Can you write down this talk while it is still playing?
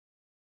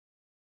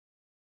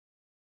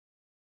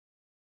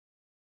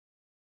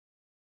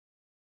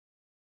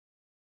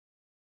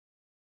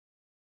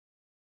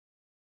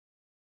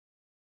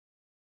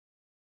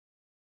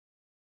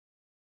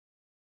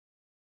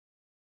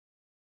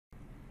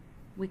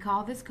We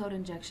call this code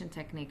injection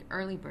technique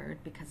early bird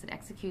because it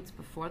executes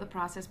before the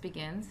process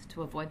begins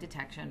to avoid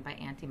detection by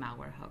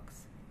anti-malware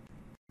hooks.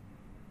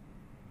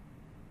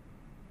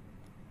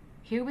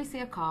 Here we see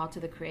a call to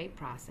the create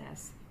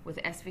process with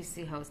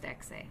svc host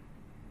exe.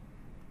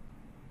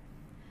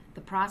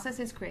 The process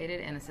is created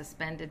in a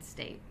suspended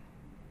state.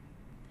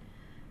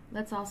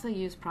 Let's also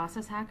use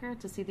process hacker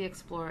to see the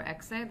explorer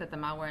exe that the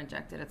malware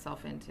injected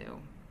itself into.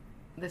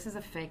 This is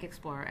a fake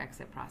explorer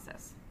exit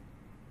process.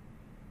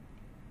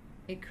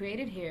 It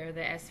created here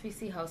the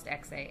svc host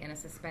exe in a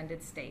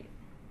suspended state.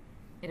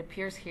 It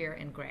appears here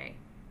in gray.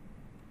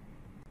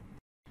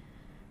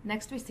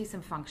 Next we see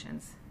some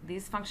functions.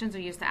 These functions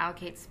are used to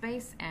allocate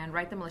space and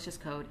write the malicious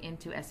code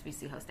into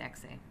svc host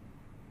exe.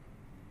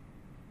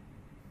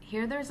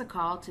 Here there's a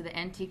call to the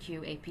ntq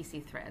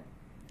apc thread.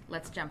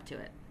 Let's jump to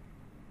it.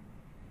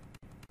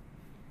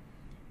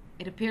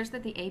 It appears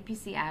that the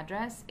APC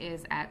address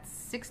is at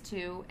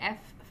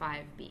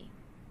 62F5B.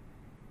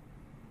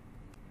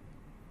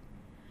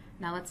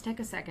 Now let's take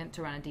a second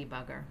to run a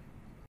debugger.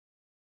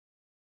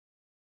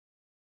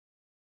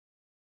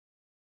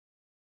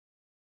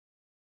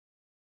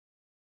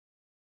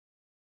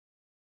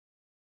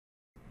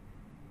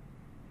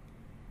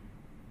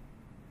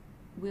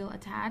 We'll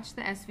attach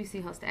the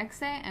svc host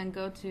exe and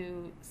go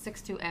to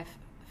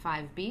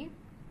 62F5B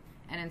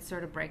and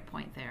insert a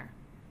breakpoint there.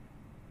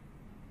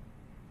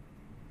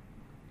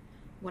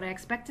 What I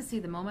expect to see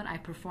the moment I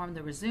perform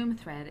the resume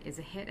thread is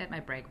a hit at my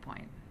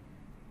breakpoint.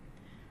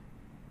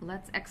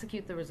 Let's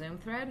execute the resume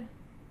thread.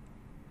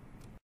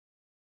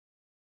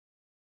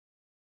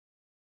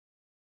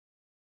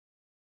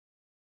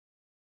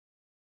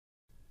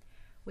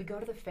 We go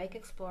to the fake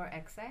explorer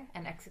exe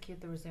and execute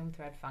the resume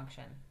thread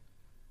function.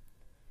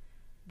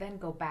 Then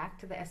go back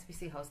to the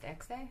svc host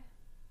exe,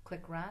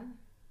 click run,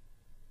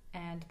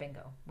 and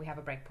bingo, we have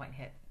a breakpoint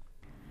hit.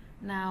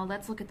 Now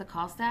let's look at the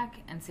call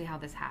stack and see how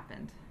this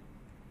happened.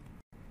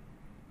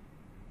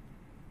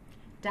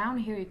 Down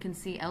here you can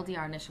see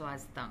LDR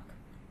initialize thunk.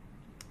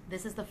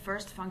 This is the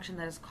first function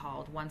that is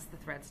called once the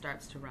thread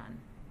starts to run.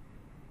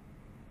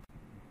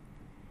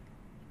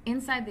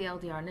 Inside the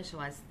LDR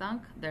initialize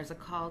thunk, there's a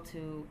call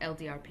to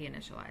LDRP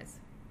initialize.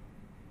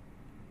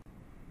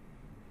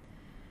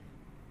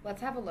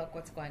 Let's have a look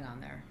what's going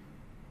on there.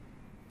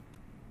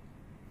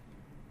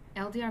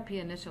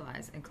 LDRP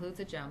initialize includes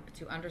a jump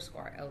to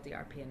underscore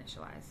LDRP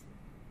initialize.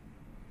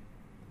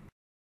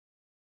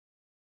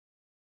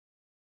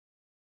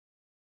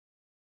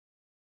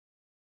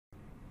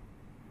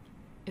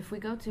 If we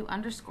go to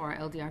underscore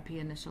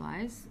LDRP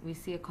initialize, we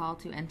see a call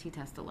to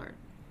ntTest alert.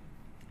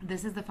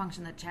 This is the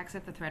function that checks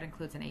if the thread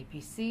includes an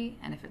APC,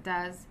 and if it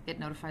does, it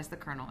notifies the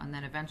kernel, and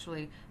then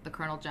eventually the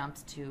kernel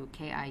jumps to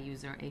ki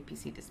user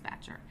APC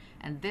dispatcher.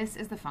 And this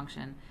is the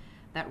function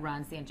that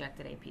runs the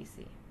injected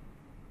APC.